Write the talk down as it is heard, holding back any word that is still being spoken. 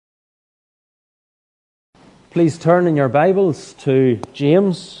Please turn in your Bibles to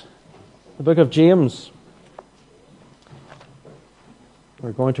James, the book of James.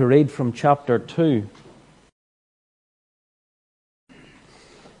 We're going to read from chapter 2.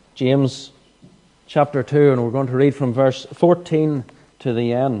 James chapter 2, and we're going to read from verse 14 to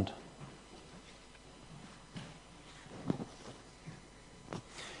the end.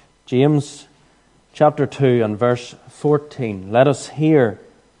 James chapter 2 and verse 14. Let us hear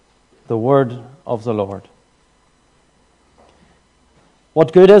the word of the Lord.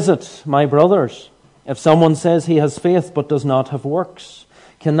 What good is it, my brothers, if someone says he has faith but does not have works?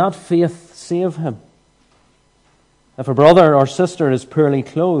 Can that faith save him? If a brother or sister is poorly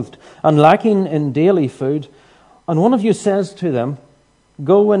clothed and lacking in daily food, and one of you says to them,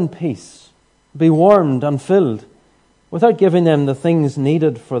 "Go in peace, be warmed and filled," without giving them the things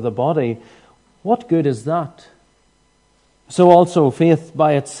needed for the body, what good is that? So also faith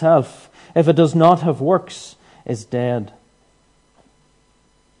by itself, if it does not have works, is dead.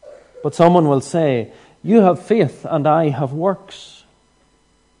 But someone will say, "You have faith and I have works."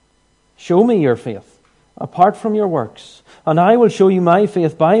 Show me your faith apart from your works, and I will show you my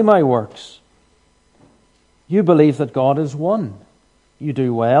faith by my works. You believe that God is one. You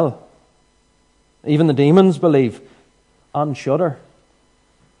do well. Even the demons believe and shudder.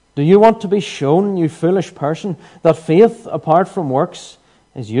 Do you want to be shown, you foolish person, that faith apart from works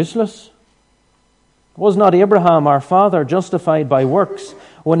is useless? Was not Abraham, our father, justified by works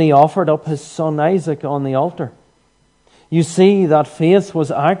when he offered up his son Isaac on the altar? You see that faith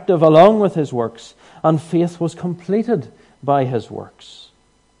was active along with his works, and faith was completed by his works.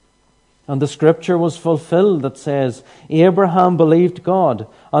 And the scripture was fulfilled that says, Abraham believed God,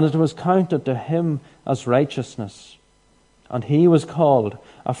 and it was counted to him as righteousness. And he was called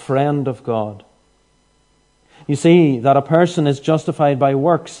a friend of God. You see that a person is justified by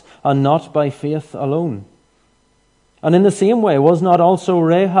works and not by faith alone. And in the same way, was not also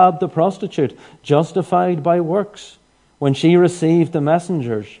Rahab the prostitute justified by works when she received the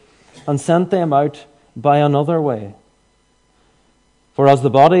messengers and sent them out by another way? For as the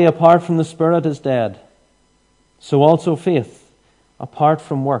body apart from the spirit is dead, so also faith apart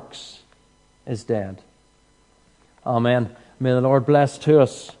from works is dead. Amen. May the Lord bless to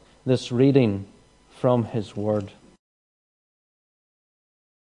us this reading from His Word.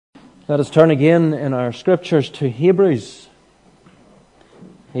 Let us turn again in our Scriptures to Hebrews.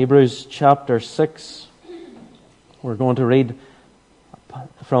 Hebrews chapter 6. We're going to read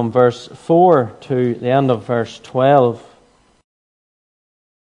from verse 4 to the end of verse 12.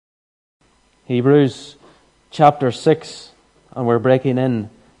 Hebrews chapter 6, and we're breaking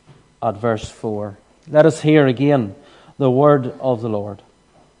in at verse 4. Let us hear again the word of the Lord.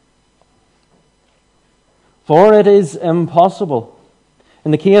 For it is impossible,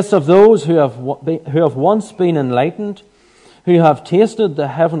 in the case of those who have once been enlightened, who have tasted the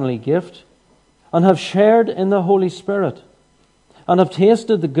heavenly gift, and have shared in the Holy Spirit, and have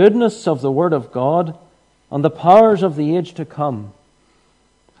tasted the goodness of the Word of God, and the powers of the age to come,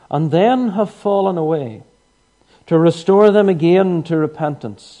 and then have fallen away, to restore them again to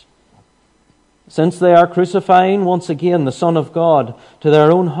repentance, since they are crucifying once again the Son of God to their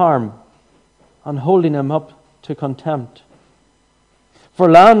own harm, and holding Him up to contempt. For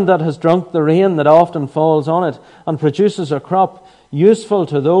land that has drunk the rain that often falls on it, and produces a crop useful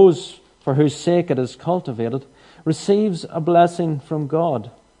to those for whose sake it is cultivated, receives a blessing from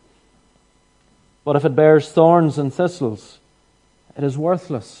God. But if it bears thorns and thistles, it is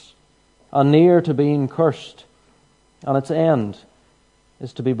worthless, and near to being cursed, and its end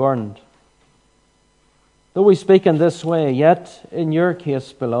is to be burned. Though we speak in this way, yet in your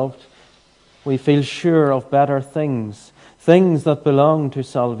case, beloved, we feel sure of better things, things that belong to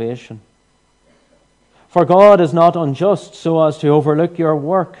salvation. For God is not unjust so as to overlook your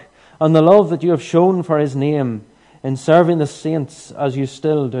work and the love that you have shown for His name in serving the saints as you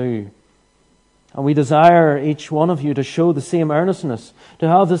still do. And we desire each one of you to show the same earnestness, to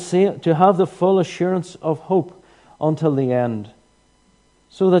have the full assurance of hope until the end,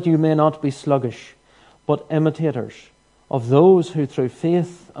 so that you may not be sluggish, but imitators of those who through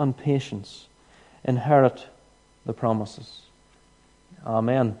faith and patience inherit the promises.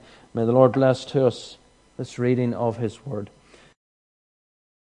 Amen. May the Lord bless to us this reading of His Word.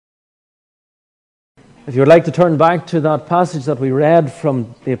 If you would like to turn back to that passage that we read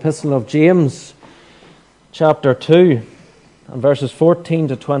from the Epistle of James, chapter 2, and verses 14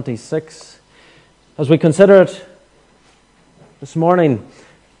 to 26, as we consider it this morning,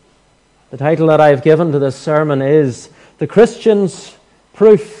 the title that I have given to this sermon is The Christian's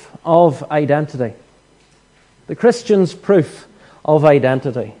Proof of Identity. The Christian's Proof of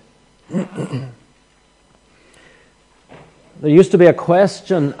Identity. There used to be a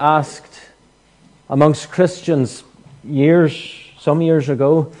question asked amongst Christians some years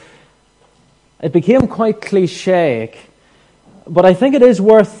ago. It became quite cliche, but I think it is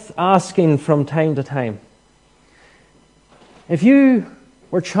worth asking from time to time. If you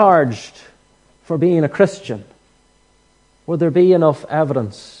were charged for being a Christian, would there be enough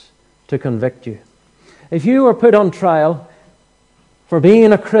evidence to convict you? If you were put on trial for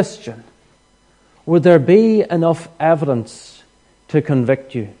being a Christian, would there be enough evidence to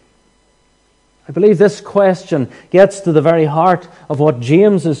convict you? I believe this question gets to the very heart of what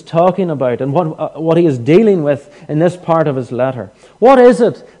James is talking about and what he is dealing with in this part of his letter. What is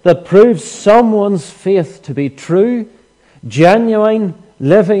it that proves someone's faith to be true, genuine,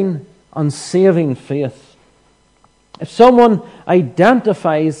 living, and saving faith? If someone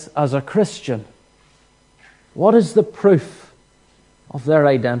identifies as a Christian, what is the of their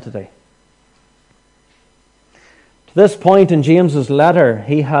identity. To this point in James's letter,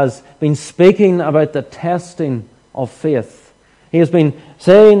 he has been speaking about the testing of faith. He has been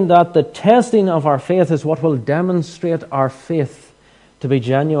saying that the testing of our faith is what will demonstrate our faith to be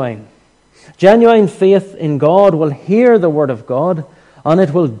genuine. Genuine faith in God will hear the Word of God, and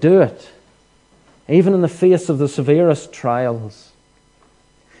it will do it, even in the face of the severest trials.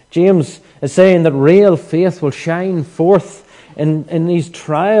 James is saying that real faith will shine forth in these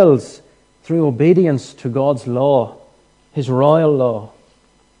trials through obedience to God's law, His royal law.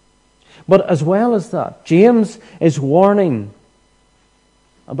 But as well as that, James is warning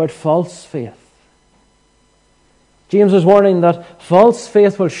about false faith. James is warning that false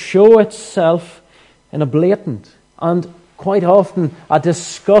faith will show itself in a blatant and quite often a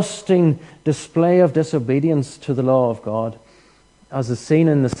disgusting display of disobedience to the law of God, as is seen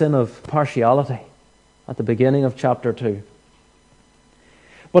in the sin of partiality at the beginning of chapter 2.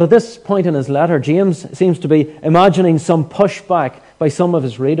 But at this point in his letter, James seems to be imagining some pushback by some of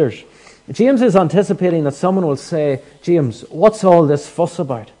his readers. James is anticipating that someone will say, James, what's all this fuss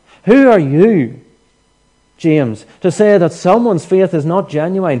about? Who are you, James, to say that someone's faith is not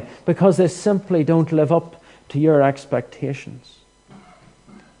genuine because they simply don't live up to your expectations?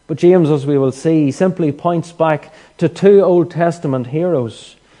 But James, as we will see, simply points back to two Old Testament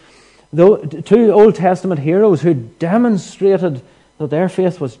heroes. Two Old Testament heroes who demonstrated that their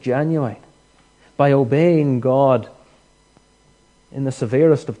faith was genuine by obeying God in the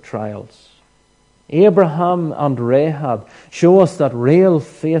severest of trials. Abraham and Rahab show us that real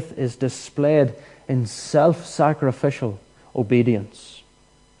faith is displayed in self-sacrificial obedience.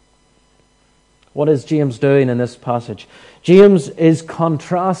 What is James doing in this passage? James is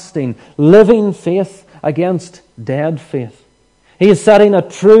contrasting living faith against dead faith. He is setting a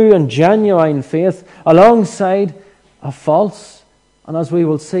true and genuine faith alongside a false, and as we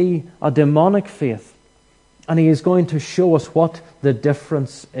will see, a demonic faith. And he is going to show us what the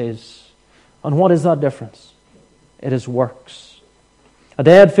difference is. And what is that difference? It is works. A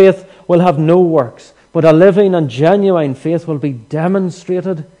dead faith will have no works, but a living and genuine faith will be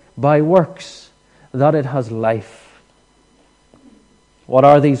demonstrated by works that it has life. What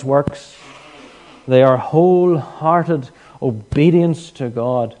are these works? They are wholehearted obedience to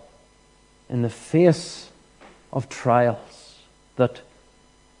God in the face of trials that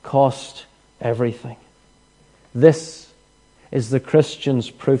cost everything. This is the Christian's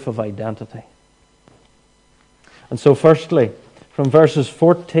proof of identity. And so firstly, from verses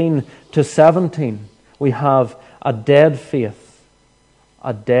 14 to 17, we have a dead faith.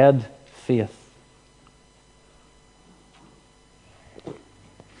 A dead faith.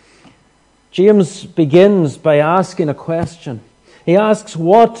 James begins by asking a question. He asks,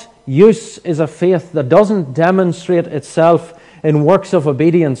 what use is a faith that doesn't demonstrate itself in works of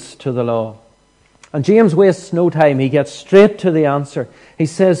obedience to the law? And James wastes no time. He gets straight to the answer. He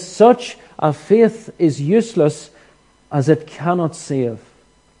says, such a faith is useless as it cannot save.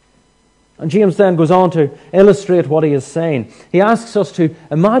 And James then goes on to illustrate what he is saying. He asks us to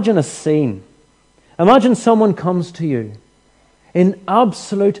imagine a scene. Imagine someone comes to you in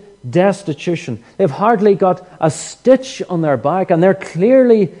absolute destitution. They've hardly got a stitch on their back and they're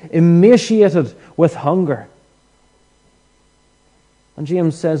clearly emaciated with hunger. And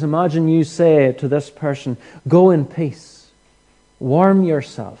James says, imagine you say to this person, go in peace, warm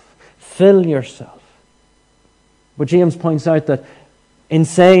yourself, fill yourself. But James points out that in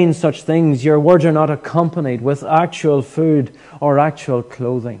saying such things, your words are not accompanied with actual food or actual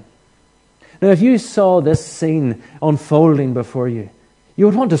clothing. Now, if you saw this scene unfolding before you, you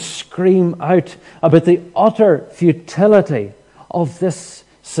would want to scream out about the utter futility of this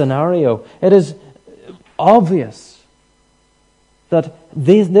scenario. It is obvious that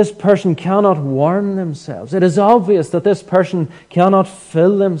this person cannot warm themselves. It is obvious that this person cannot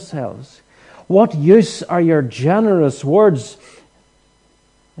fill themselves. What use are your generous words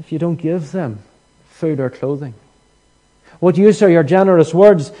if you don't give them food or clothing? What use are your generous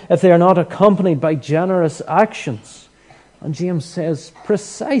words if they are not accompanied by generous actions? And James says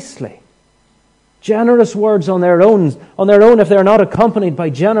precisely, generous words on their own, if they are not accompanied by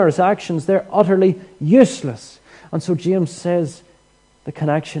generous actions, they're utterly useless. And so James says the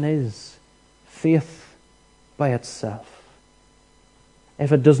connection is faith by itself.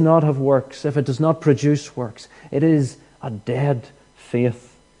 If it does not have works, if it does not produce works, it is a dead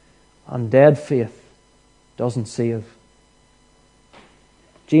faith. And dead faith doesn't save.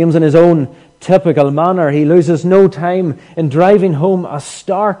 James, in his own typical manner, he loses no time in driving home a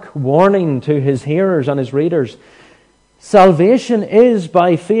stark warning to his hearers and his readers. Salvation is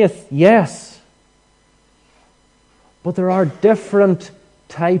by faith, yes. But there are different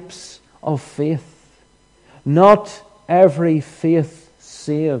types of faith. Not every faith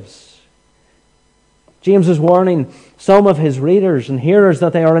saves. James is warning some of his readers and hearers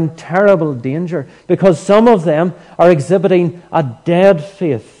that they are in terrible danger because some of them are exhibiting a dead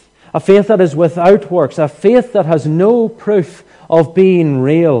faith, a faith that is without works, a faith that has no proof of being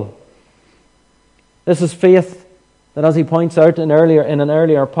real. This is faith that, as he points out in an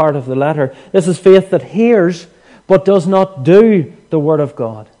earlier part of the letter, this is faith that hears but does not do the Word of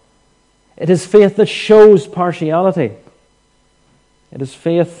God. It is faith that shows partiality. It is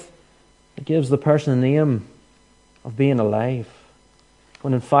faith that gives the person a name of being alive,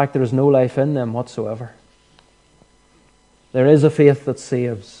 when in fact there is no life in them whatsoever. There is a faith that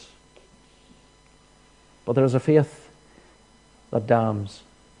saves, but there is a faith that damns.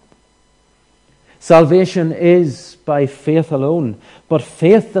 Salvation is by faith alone, but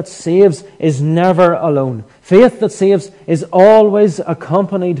faith that saves is never alone. Faith that saves is always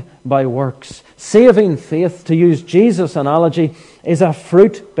accompanied by works. Saving faith, to use Jesus' analogy, is a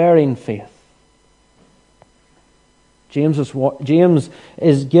fruit-bearing faith. James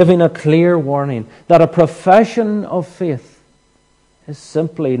is giving a clear warning that a profession of faith is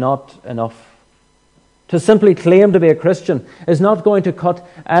simply not enough. To simply claim to be a Christian is not going to cut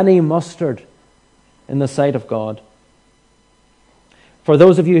any mustard in the sight of God. For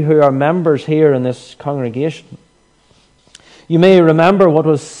those of you who are members here in this congregation, you may remember what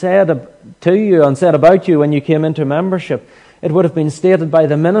was said to you and said about you when you came into membership. It would have been stated by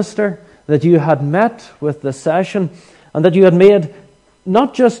the minister that you had met with the session and that you had made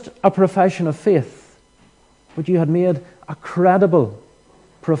not just a profession of faith, but you had made a credible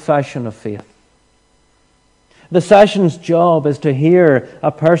profession of faith. The session's job is to hear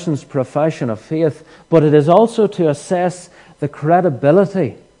a person's profession of faith, but it is also to assess the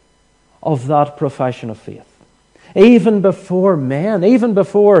credibility of that profession of faith. Even before men, even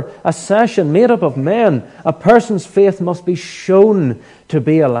before a session made up of men, a person's faith must be shown to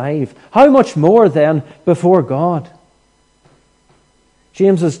be alive. How much more then before God?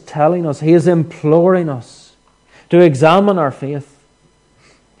 James is telling us, he is imploring us to examine our faith.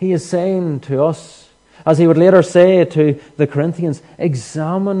 He is saying to us, as he would later say to the Corinthians,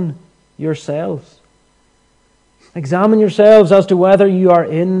 examine yourselves. Examine yourselves as to whether you are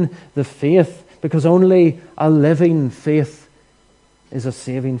in the faith, because only a living faith is a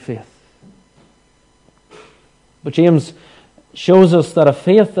saving faith. But James shows us that a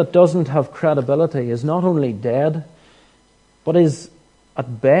faith that doesn't have credibility is not only dead, but is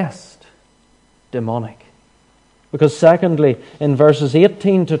at best demonic. Because secondly, in verses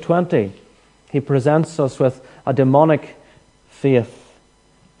 18 to 20, he presents us with a demonic faith.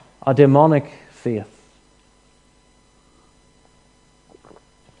 A demonic faith.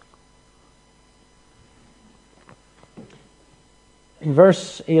 In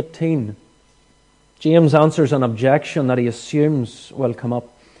verse 18, James answers an objection that he assumes will come up.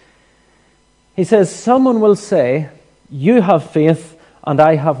 He says, someone will say, you have faith and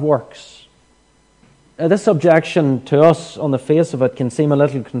I have works. Now, this objection to us on the face of it can seem a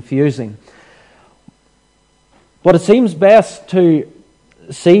little confusing. But it seems best to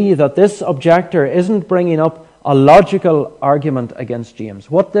see that this objector isn't bringing up a logical argument against James.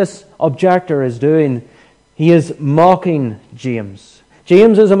 What this objector is doing, he is mocking James.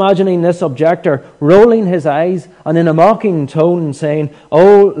 James is imagining this objector rolling his eyes and in a mocking tone saying,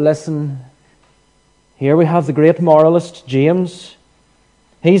 oh, listen, here we have the great moralist James.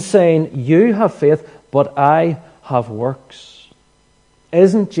 He's saying, you have faith, but I have works.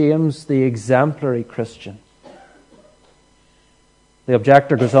 Isn't James the exemplary Christian? The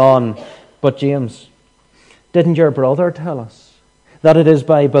objector goes on, but James, didn't your brother tell us that it is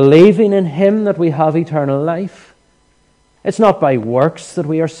by believing in him that we have eternal life? It's not by works that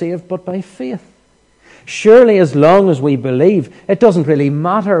we are saved, but by faith. Surely as long as we believe, it doesn't really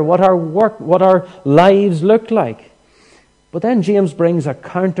matter what our lives look like. But then James brings a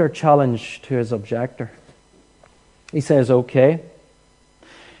counter challenge to his objector. He says, okay,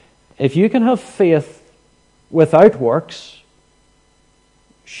 if you can have faith without works,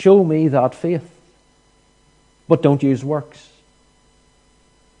 show me that faith. But don't use works.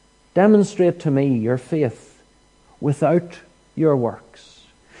 Demonstrate to me your faith without your works.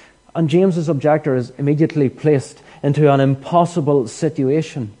 And James's objector is immediately placed into an impossible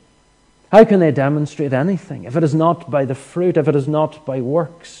situation. How can they demonstrate anything if it is not by the fruit, if it is not by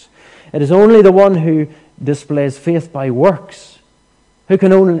works? It is only the one who displays faith by works who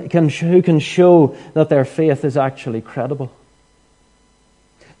can show that their faith is actually credible.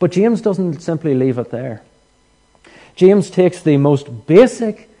 But James doesn't simply leave it there. James takes the most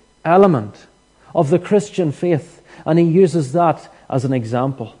basic element of the Christian faith and he uses that as an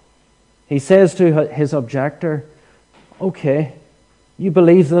example. He says to his objector, okay, you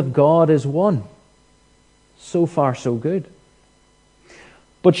believe that God is one. So far, so good.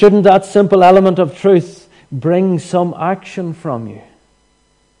 But shouldn't that simple element of truth bring some action from you?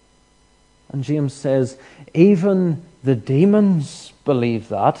 And James says, even the demons believe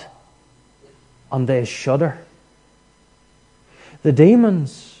that, and they shudder. The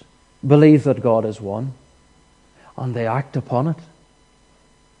demons believe that God is one, and they act upon it.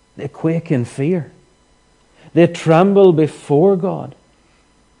 They quake in fear. They tremble before God.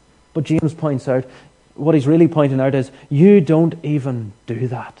 But James points out, what he's really pointing out is, you don't even do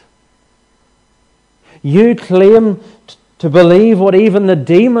that. You claim to believe what even the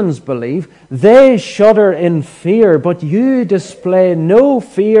demons believe. They shudder in fear, but you display no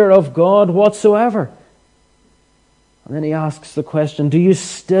fear of God whatsoever. And then he asks the question, do you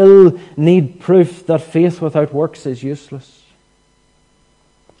still need proof that faith without works is useless?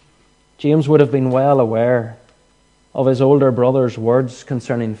 James would have been well aware of his older brother's words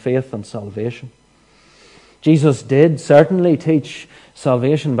concerning faith and salvation. Jesus did certainly teach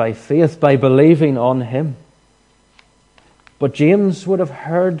salvation by faith, by believing on him. But James would have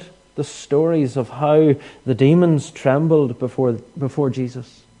heard the stories of how the demons trembled before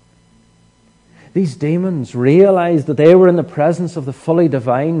Jesus. These demons realized that they were in the presence of the fully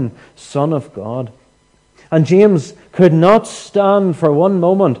divine Son of God. And James could not stand for one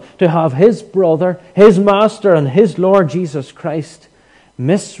moment to have his brother, his master, and his Lord Jesus Christ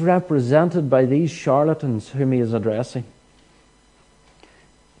misrepresented by these charlatans whom he is addressing.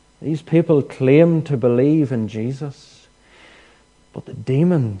 These people claim to believe in Jesus, but the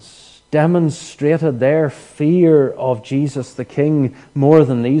demons demonstrated their fear of Jesus the King more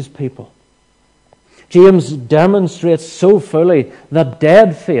than these people. James demonstrates so fully that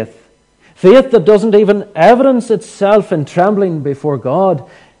dead faith that doesn't even evidence itself in trembling before God,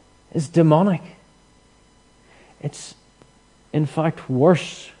 is demonic. It's, in fact,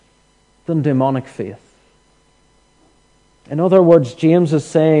 worse than demonic faith. In other words, James is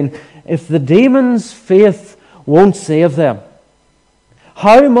saying, if the demons' faith won't save them,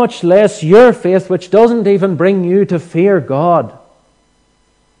 how much less your faith, which doesn't even bring you to fear God?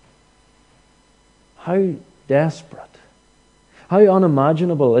 How desperate, how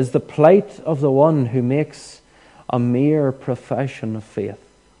unimaginable is the plight of the one who makes a mere profession of faith.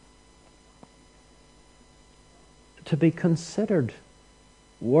 To be considered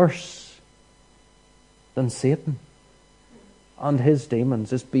worse than Satan and his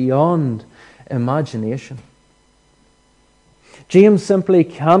demons is beyond imagination. James simply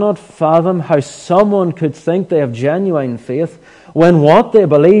cannot fathom how someone could think they have genuine faith when what they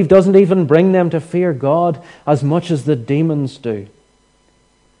believe doesn't even bring them to fear God as much as the demons do.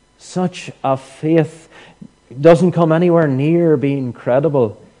 Such a faith doesn't come anywhere near being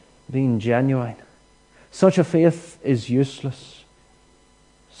credible, being genuine. Such a faith is useless.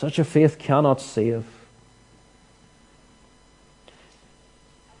 Such a faith cannot save.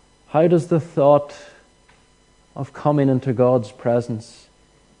 How does the thought of coming into God's presence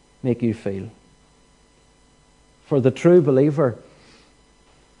make you feel? For the true believer,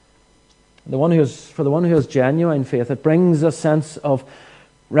 for the one who has genuine faith, it brings a sense of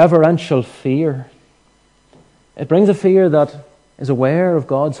reverential fear. It brings a fear that is aware of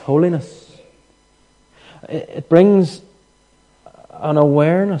God's holiness. It brings an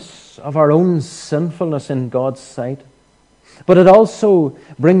awareness of our own sinfulness in God's sight. But it also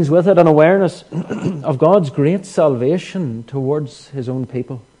brings with it an awareness of God's great salvation towards His own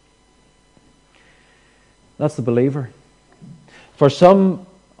people. That's the believer. For some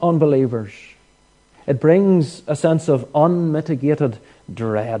unbelievers, it brings a sense of unmitigated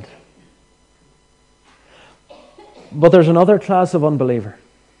dread. But there's another class of unbeliever.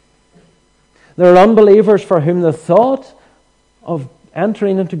 There are unbelievers for whom the thought of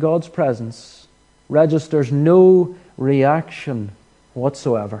entering into God's presence registers no reaction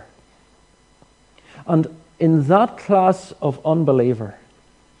whatsoever. And in that class of unbeliever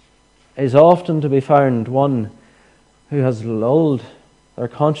is often to be found one who has lulled their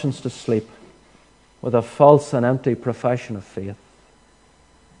conscience to sleep with a false and empty profession of faith.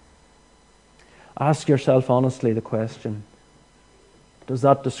 Ask yourself honestly the question, does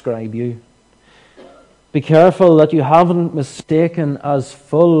that describe you? Be careful that you haven't mistaken as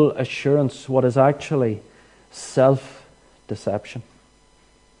full assurance what is actually self-deception.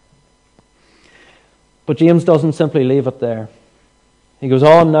 But James doesn't simply leave it there. He goes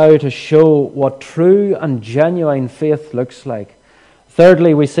on now to show what true and genuine faith looks like.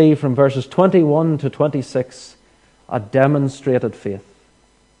 Thirdly, we see from verses 21 to 26 a demonstrated faith.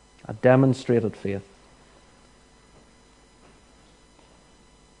 A demonstrated faith.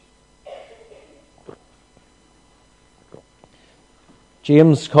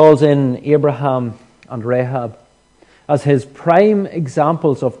 James calls in Abraham and Rahab as his prime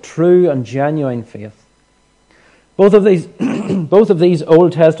examples of true and genuine faith. Both of these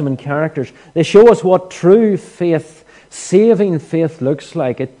Old Testament characters, they show us what true faith, saving faith looks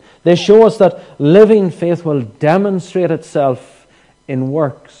like. They show us that living faith will demonstrate itself in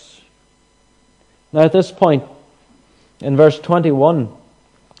works. Now at this point, in verse 21,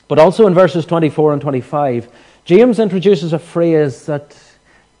 but also in verses 24 and 25, James introduces a phrase that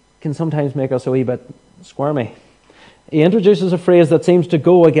can sometimes make us a wee bit squirmy. He introduces a phrase that seems to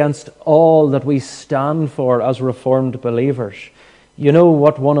go against all that we stand for as Reformed believers. You know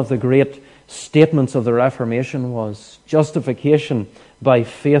what one of the great statements of the Reformation was? Justification by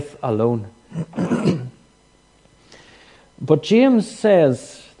faith alone. But James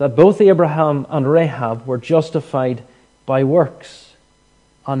says that both Abraham and Rahab were justified by works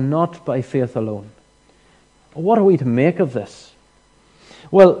and not by faith alone. What are we to make of this?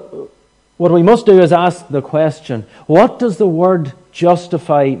 Well, what we must do is ask the question, what does the word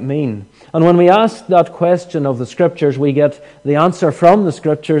justify mean? And when we ask that question of the Scriptures, we get the answer from the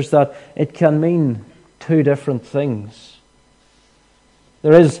Scriptures that it can mean two different things.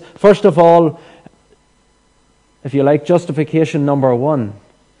 There is, first of all, if you like, justification number one.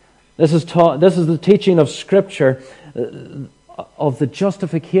 This is the teaching of Scripture of the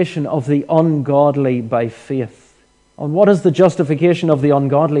justification of the ungodly by faith. And what is the justification of the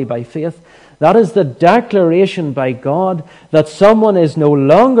ungodly by faith? That is the declaration by God that someone is no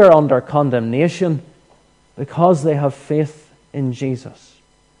longer under condemnation because they have faith in Jesus.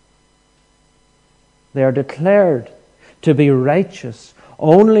 They are declared to be righteous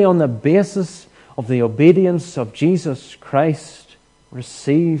only on the basis of the obedience of Jesus Christ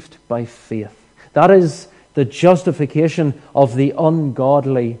received by faith. That is the justification of the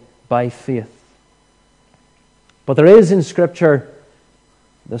ungodly by faith. But there is in Scripture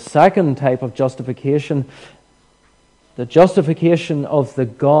the second type of justification, the justification of the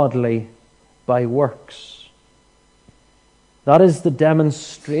godly by works. That is the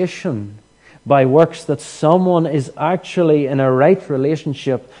demonstration by works that someone is actually in a right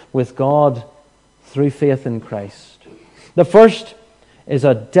relationship with God through faith in Christ. The first is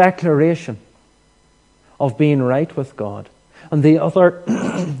a declaration of being right with God, and the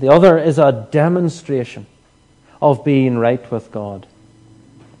other is a demonstration of being right with God.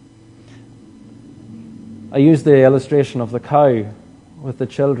 I use the illustration of the cow with the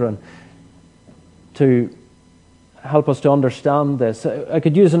children to help us to understand this. I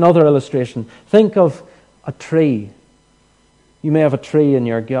could use another illustration. Think of a tree. You may have a tree in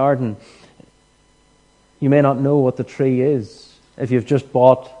your garden. You may not know what the tree is if you've just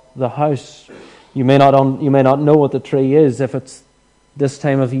bought the house. You may not know what the tree is if it's this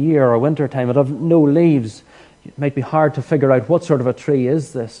time of year or winter time. It'll have no leaves. It might be hard to figure out what sort of a tree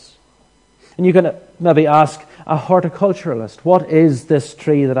is this. And you can maybe ask a horticulturalist, what is this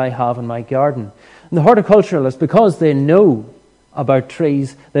tree that I have in my garden? And the horticulturalist, because they know about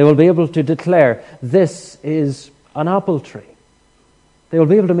trees, they will be able to declare, this is an apple tree. They will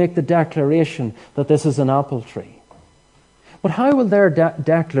be able to make the declaration that this is an apple tree. But how will their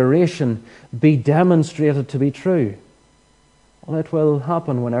declaration be demonstrated to be true? Well, it will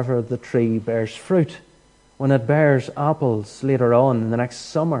happen whenever the tree bears fruit, when it bears apples later on in the next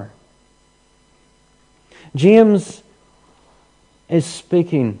summer. James is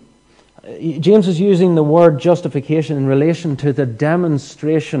using the word justification in relation to the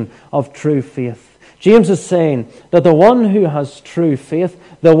demonstration of true faith. James is saying that the one who has true faith,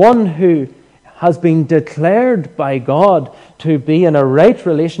 the one who has been declared by God to be in a right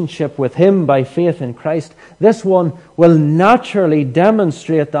relationship with Him by faith in Christ, this one will naturally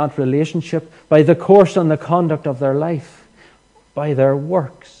demonstrate that relationship by the course and the conduct of their life, by their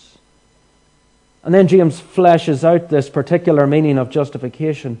works. And then James fleshes out this particular meaning of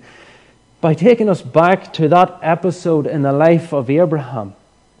justification by taking us back to that episode in the life of Abraham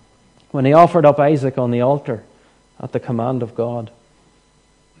when he offered up Isaac on the altar at the command of God.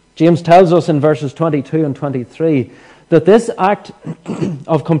 James tells us in verses 22 and 23 that this act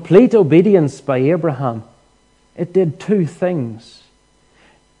of complete obedience by Abraham, it did two things.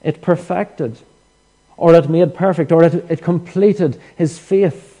 It perfected, or it made perfect, or it completed his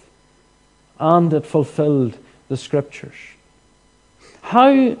faith, and it fulfilled the Scriptures.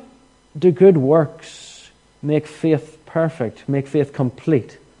 How do good works make faith perfect, make faith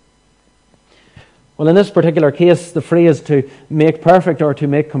complete? Well, in this particular case, the phrase to make perfect or to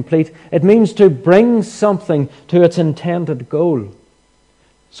make complete, it means to bring something to its intended goal.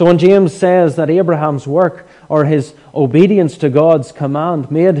 So when James says that Abraham's work or his obedience to God's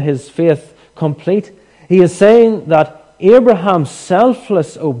command made his faith complete, he is saying that Abraham's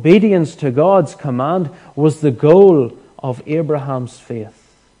selfless obedience to God's command was the goal of Abraham's faith.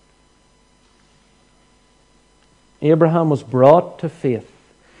 Abraham was brought to faith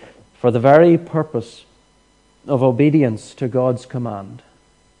for the very purpose of obedience to God's command.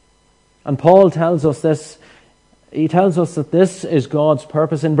 And Paul tells us this. He tells us that this is God's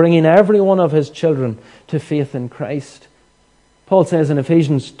purpose in bringing every one of His children to faith in Christ. Paul says in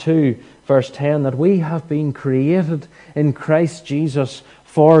Ephesians 2, verse 10, that we have been created in Christ Jesus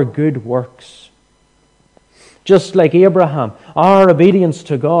for good works. Just like Abraham, our obedience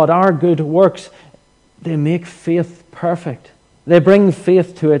to God, our good works, they make faith perfect. They bring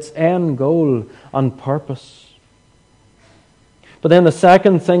faith to its end goal and purpose. But then the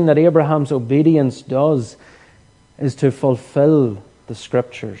second thing that Abraham's obedience does is to fulfill the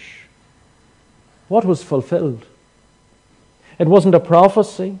Scriptures. What was fulfilled? It wasn't a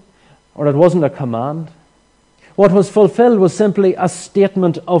prophecy, or it wasn't a command. What was fulfilled was simply a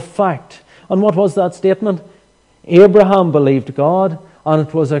statement of fact. And what was that statement? Abraham believed God, and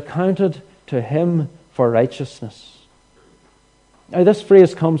it was accounted to him for righteousness. Now, this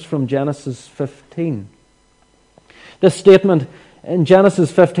phrase comes from Genesis 15. This statement in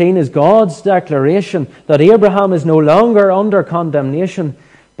Genesis 15 is God's declaration that Abraham is no longer under condemnation,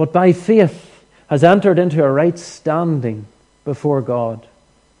 but by faith has entered into a right standing before God.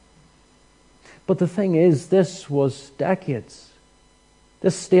 But the thing is, this was decades.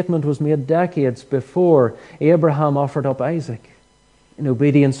 This statement was made decades before Abraham offered up Isaac in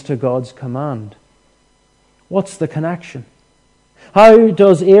obedience to God's command. What's the connection? How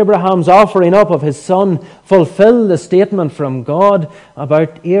does Abraham's offering up of his son fulfill the statement from God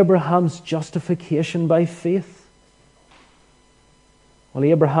about Abraham's justification by faith? Well,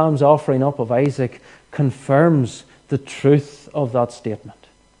 Abraham's offering up of Isaac confirms the truth of that statement.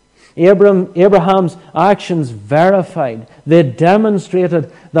 Abraham's actions verified, they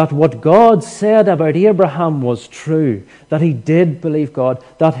demonstrated that what God said about Abraham was true, that he did believe God,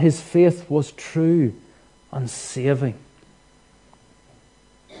 that his faith was true and saving.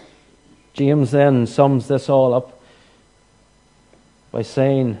 James then sums this all up by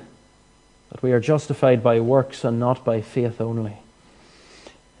saying that we are justified by works and not by faith only.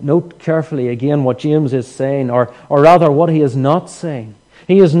 Note carefully again what James is saying, or rather what he is not saying.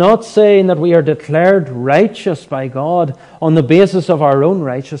 He is not saying that we are declared righteous by God on the basis of our own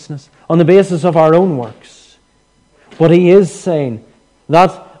righteousness, on the basis of our own works. But he is saying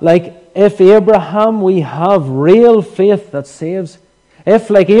that, like if Abraham we have real faith that saves, if,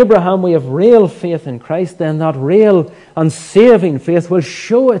 like Abraham, we have real faith in Christ, then that real and saving faith will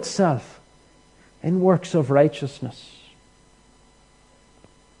show itself in works of righteousness.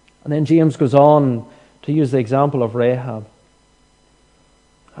 And then James goes on to use the example of Rahab.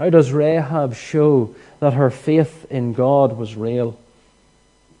 How does Rahab show that her faith in God was real?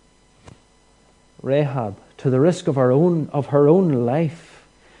 Rahab, to the risk of her own life,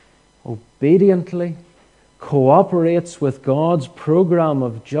 obediently cooperates with God's program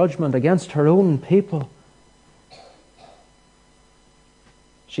of judgment against her own people.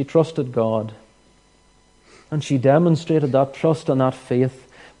 She trusted God, and she demonstrated that trust and that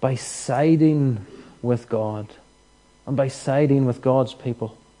faith by siding with God and by siding with God's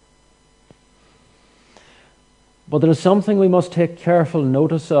people. But there is something we must take careful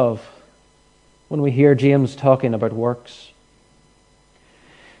notice of when we hear James talking about works.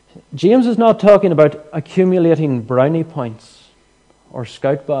 James is not talking about accumulating brownie points or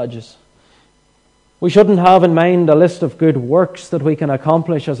scout badges. We shouldn't have in mind a list of good works that we can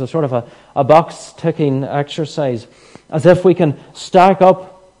accomplish as a sort of a box-ticking exercise, as if we can stack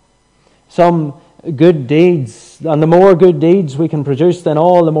up some good deeds, and the more good deeds we can produce, then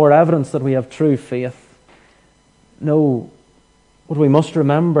all the more evidence that we have true faith. No, what we must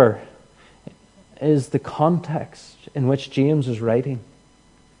remember is the context in which James is writing.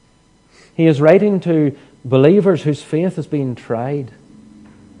 He is writing to believers whose faith is being tried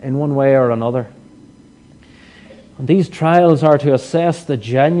in one way or another. And these trials are to assess the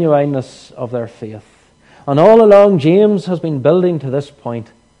genuineness of their faith. And all along, James has been building to this point.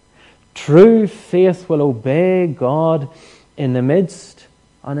 True faith will obey God in the midst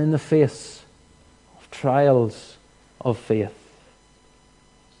and in the face of trials of faith.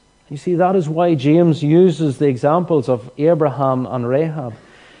 You see, that is why James uses the examples of Abraham and Rahab.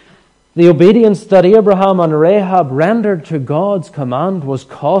 The obedience that Abraham and Rahab rendered to God's command was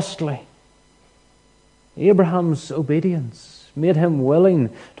costly. Abraham's obedience made him willing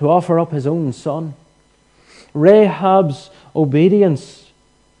to offer up his own son. Rahab's obedience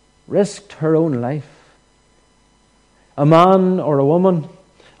risked her own life. A man or a woman,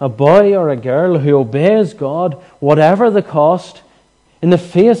 a boy or a girl who obeys God, whatever the cost, in the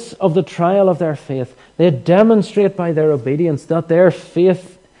face of the trial of their faith, they demonstrate by their obedience that their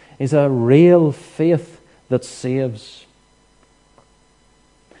faith is a real faith that saves.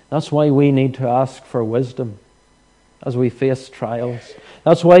 That's why we need to ask for wisdom as we face trials.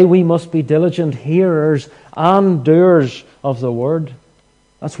 That's why we must be diligent hearers and doers of the word.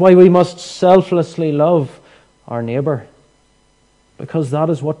 That's why we must selflessly love our neighbour, because that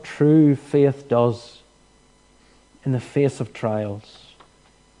is what true faith does in the face of trials.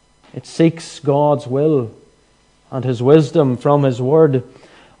 It seeks God's will and His wisdom from His word,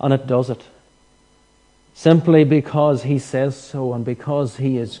 and it does it simply because He says so and because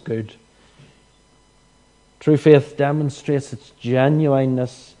He is good. True faith demonstrates its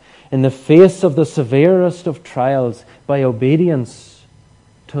genuineness in the face of the severest of trials by obedience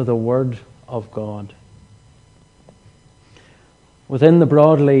to the Word of God. Within the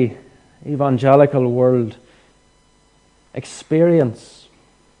broadly evangelical world, experience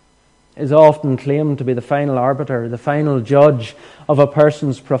is often claimed to be the final arbiter, the final judge of a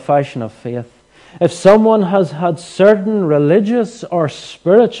person's profession of faith. If someone has had certain religious or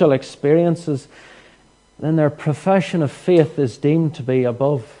spiritual experiences, then their profession of faith is deemed to be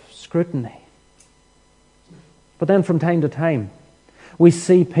above scrutiny. But then from time to time, we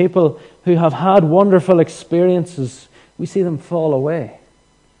see people who have had wonderful experiences, we see them fall away.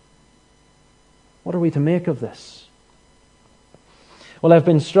 What are we to make of this? Well, I've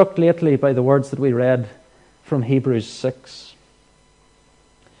been struck lately by the words that we read from Hebrews 6.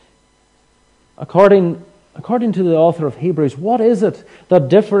 According to the author of Hebrews, what is it that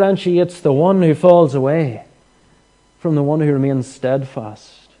differentiates the one who falls away from the one who remains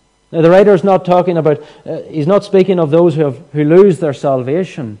steadfast? Now, the writer is not talking about, he's not speaking of those who lose their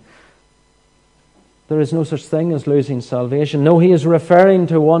salvation. There is no such thing as losing salvation. No, he is referring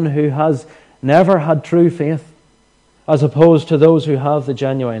to one who has never had true faith, as opposed to those who have the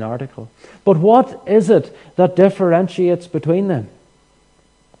genuine article. But what is it that differentiates between them?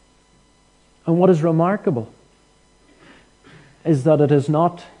 And what is remarkable is that it is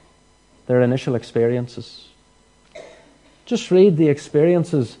not their initial experiences. Just read the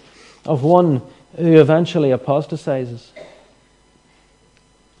experiences of one who eventually apostatizes.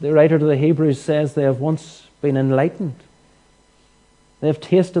 The writer to the Hebrews says they have once been enlightened. They have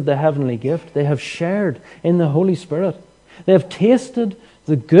tasted the heavenly gift. They have shared in the Holy Spirit. They have tasted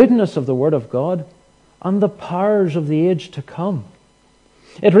the goodness of the Word of God and the powers of the age to come.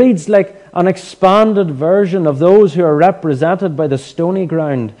 It reads like an expanded version of those who are represented by the stony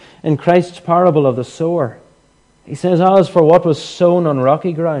ground in Christ's parable of the sower. He says, as for what was sown on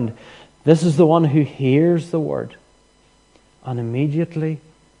rocky ground, this is the one who hears the word and immediately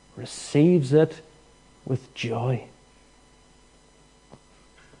receives it with joy.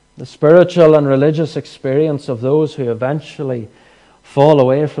 The spiritual and religious experience of those who eventually fall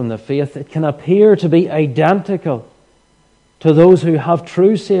away from the faith, it can appear to be identical to those who have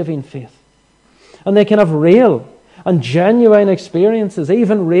true saving faith. And they can have real and genuine experiences,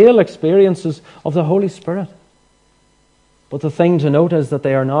 even real experiences of the Holy Spirit. But the thing to note is that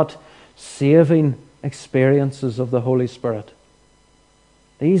they are not saving experiences of the Holy Spirit.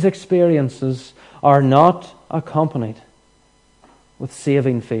 These experiences are not accompanied with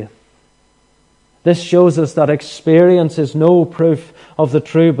saving faith. This shows us that experience is no proof of the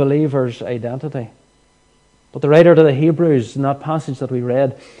true believer's identity. But the writer to the Hebrews, in that passage that we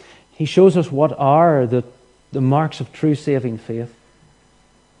read, he shows us what are the marks of true saving faith.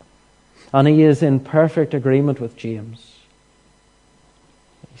 And he is in perfect agreement with James.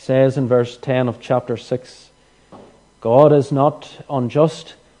 He says in verse 10 of chapter 6, God is not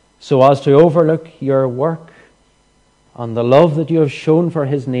unjust so as to overlook your work and the love that you have shown for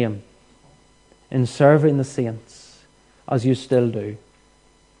his name in serving the saints, as you still do.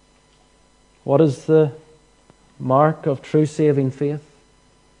 What is the mark of true saving faith?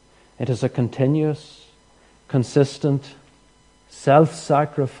 It is a continuous, consistent,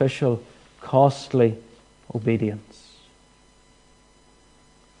 self-sacrificial, costly obedience.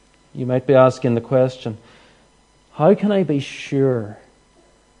 You might be asking the question, how can I be sure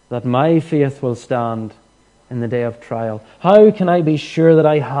that my faith will stand in the day of trial? How can I be sure that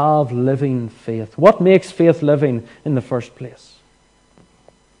I have living faith? What makes faith living in the first place?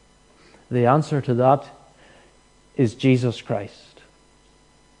 The answer to that is Jesus Christ.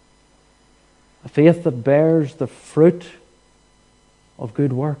 A faith that bears the fruit of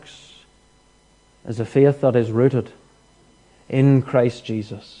good works is a faith that is rooted in Christ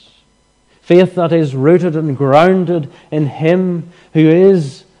Jesus. Faith that is rooted and grounded in Him who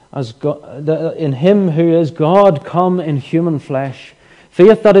is God come in human flesh.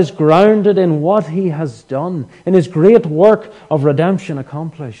 Faith that is grounded in what He has done, in His great work of redemption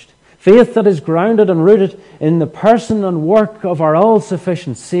accomplished. Faith that is grounded and rooted in the person and work of our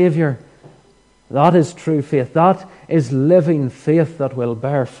all-sufficient Saviour. That is true faith. That is living faith that will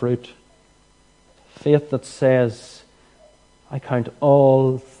bear fruit. Faith that says, I count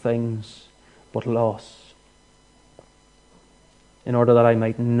all things but loss, in order that I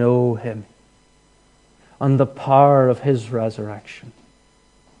might know Him and the power of His resurrection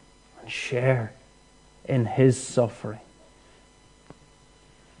and share in His suffering.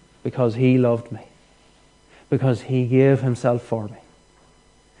 Because He loved me. Because He gave Himself for me.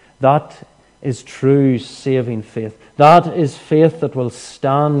 That is true saving faith. That is faith that will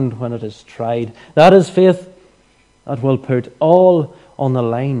stand when it is tried. That is faith that will put all on the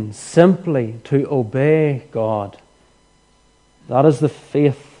line simply to obey God. That is the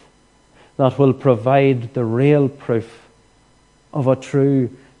faith that will provide the real proof of a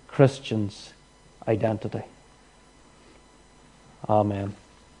true Christian's identity. Amen.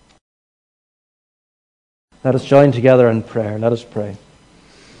 Let us join together in prayer. Let us pray.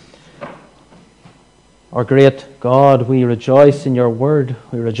 Our great God, we rejoice in your word.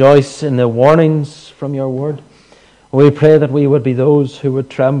 We rejoice in the warnings from your word. We pray that we would be those who would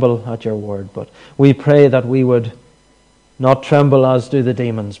tremble at your word, but we pray that we would not tremble as do the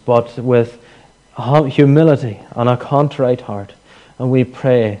demons, but with humility and a contrite heart. And we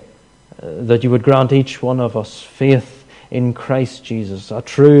pray that you would grant each one of us faith in Christ Jesus, a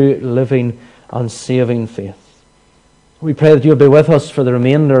true living and saving faith. We pray that you'll be with us for the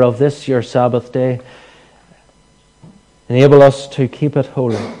remainder of this, your Sabbath day. Enable us to keep it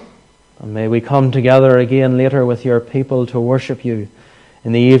holy. And may we come together again later with your people to worship you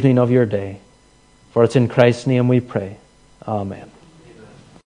in the evening of your day. For it's in Christ's name we pray. Amen.